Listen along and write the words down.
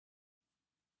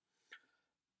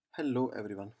Hello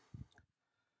everyone.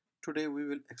 Today we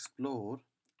will explore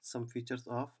some features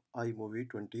of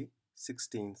iMovie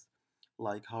 2016,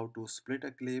 like how to split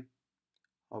a clip,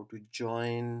 how to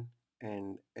join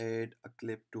and add a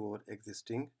clip to our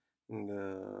existing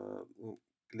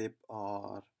clip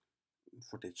or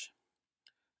footage,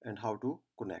 and how to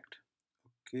connect.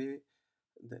 Okay,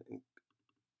 then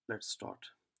let's start.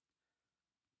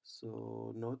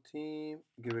 So no theme,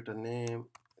 give it a name,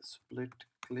 split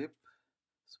clip,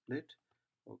 split.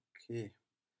 Okay,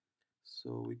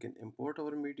 so we can import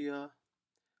our media.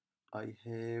 I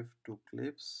have two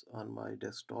clips on my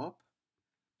desktop.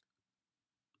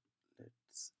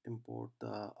 Let's import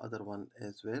the other one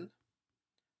as well.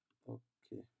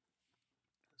 Okay,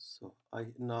 so I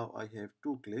have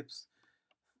two clips.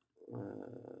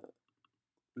 Uh,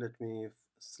 Let me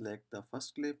select the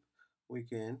first clip. We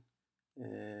can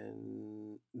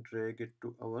and drag it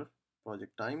to our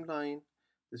project timeline.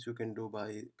 This you can do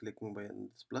by clicking by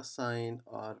this plus sign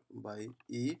or by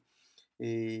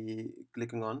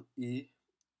clicking on E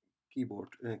keyboard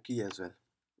key as well.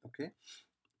 Okay,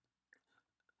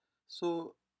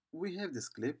 so we have this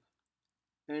clip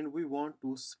and we want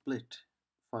to split.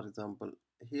 For example,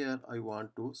 here I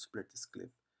want to split this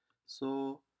clip.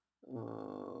 So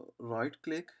right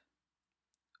click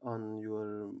on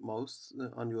your mouse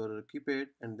on your keypad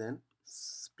and then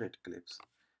split clips.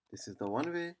 This is the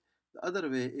one way. The other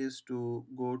way is to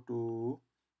go to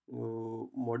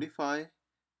modify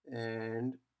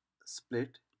and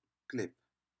split clip.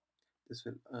 This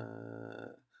will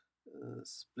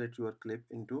split your clip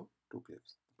into two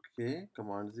clips. Okay,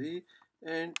 command Z,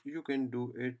 and you can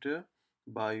do it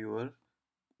by your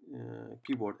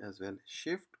keyboard as well.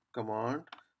 Shift command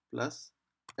plus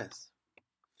S.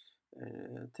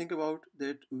 Think about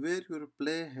that where your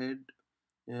playhead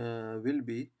will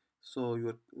be, so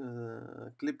your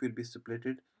clip will be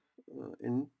splitted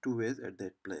in two ways at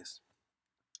that place.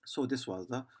 So this was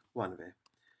the one way.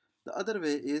 The other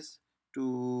way is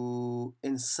to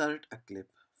insert a clip.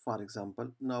 For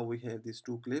example, now we have these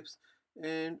two clips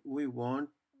and we want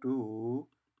to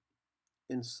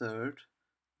insert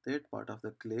that part of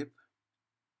the clip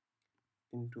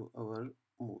into our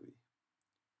movie.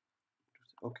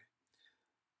 Okay,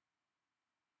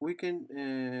 we can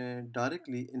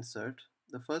directly insert.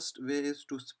 The first way is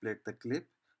to split the clip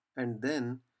and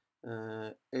then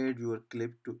add your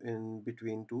clip to in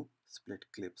between two split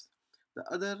clips. The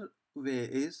other way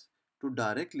is to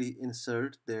directly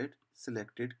insert that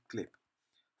selected clip.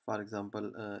 For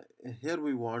example, here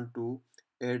we want to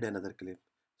add another clip.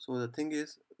 So the thing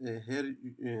is, here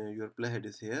your playhead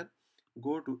is here.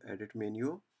 Go to edit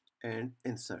menu and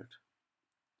insert.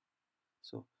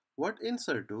 So what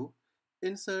insert do?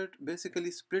 Insert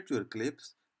basically split your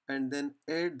clips and then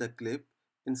add the clip,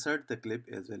 insert the clip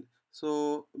as well.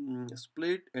 So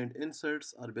split and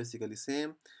inserts are basically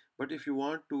same, but if you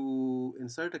want to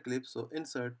insert a clip, so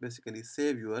insert basically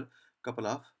save your couple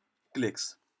of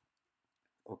clicks.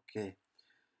 Okay.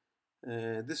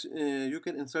 This you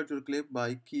can insert your clip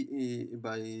by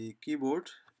keyboard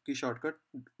key shortcut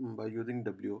by using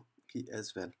W key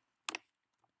as well.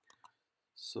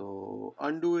 So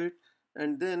undo it,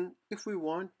 and then if we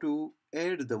want to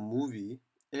add the movie,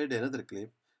 add another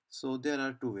clip, so there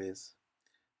are two ways.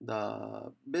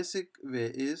 The basic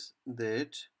way is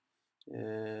that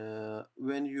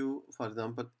when you, for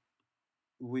example,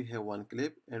 we have one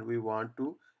clip and we want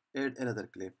to add another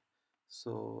clip.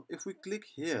 So if we click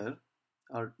here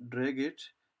or drag it,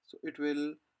 so it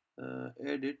will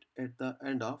add it at the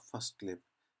end of first clip.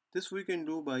 This we can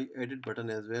do by edit button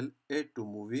as well, add to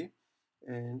movie,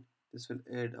 and this will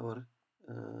add our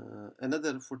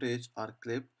another footage or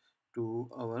clip to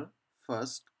our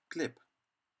first clip.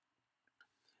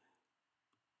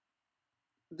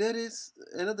 There is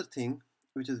another thing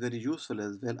which is very useful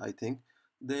as well, I think,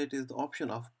 that is the option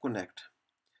of connect.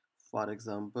 For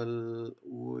example,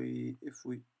 we if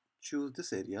we choose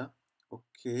this area,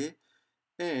 okay,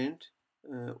 and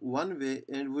one way,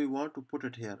 and we want to put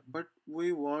it here, but we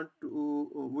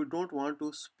don't want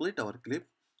to split our clip,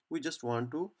 we just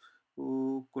want to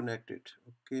connect it.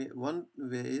 Okay, one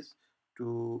way is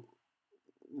to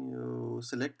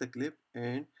select the clip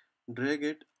and drag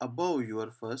it above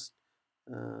your first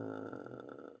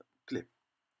clip,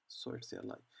 so it's there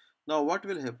like. Now what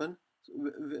will happen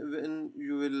when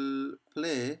you will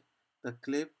play the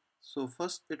clip? So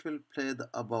first it will play the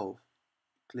above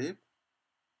clip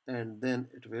and then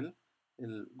it'll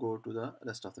go to the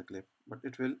rest of the clip, but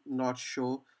it will not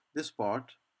show this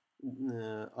part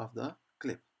of the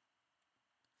clip.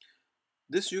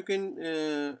 This you can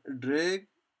drag,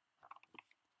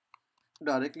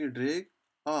 directly drag,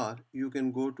 or you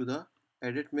can go to the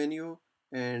edit menu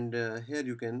and here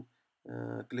you can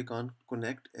click on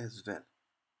connect as well.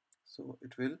 So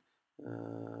it will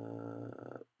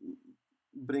uh,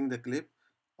 bring the clip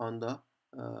on the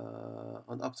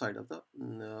upside of the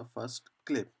first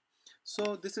clip.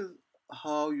 So this is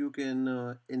how you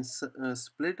can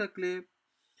split a clip,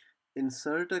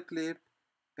 insert a clip,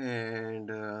 and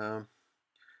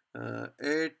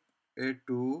add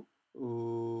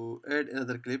add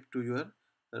another clip to your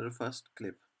first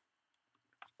clip.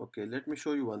 Okay, let me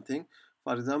show you one thing.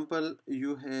 For example,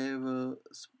 you have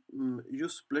you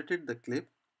splitted the clip,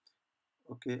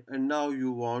 okay, and now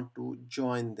you want to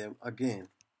join them again.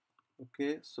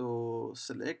 Okay, so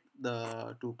select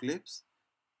the two clips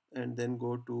and then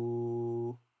go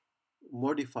to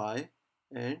modify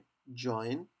and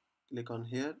join. Click on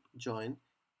here, join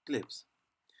clips.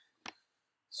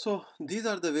 So these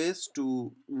are the ways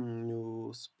to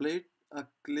you split a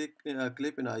clip in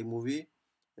iMovie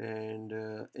and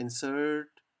insert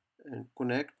and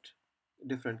connect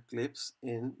different clips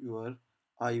in your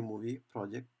iMovie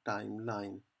project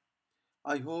timeline.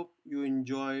 I hope you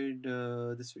enjoyed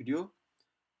this video.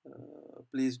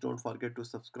 Please don't forget to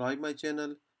subscribe my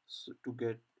channel to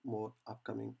get more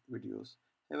upcoming videos.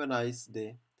 Have a nice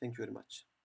day. Thank you very much.